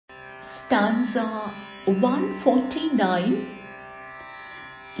Stanza 149,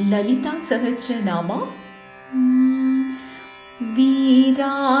 Lalita Sahasranama.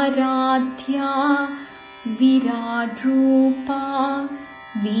 Viraradhya Viradrupa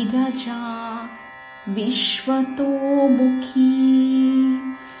Viraja Vishwatomukhi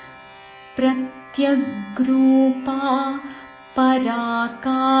Pratyagrupa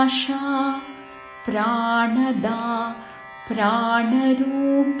Parakasha Pranada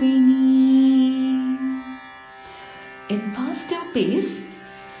Pranarupini. In faster pace,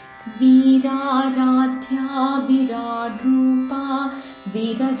 Viraradhya Viradrupa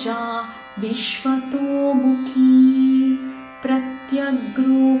Viraja Vishwatomukhi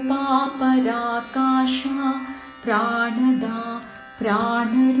Pratyagrupa Parakasha Pranada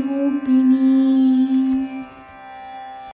Pranarupini.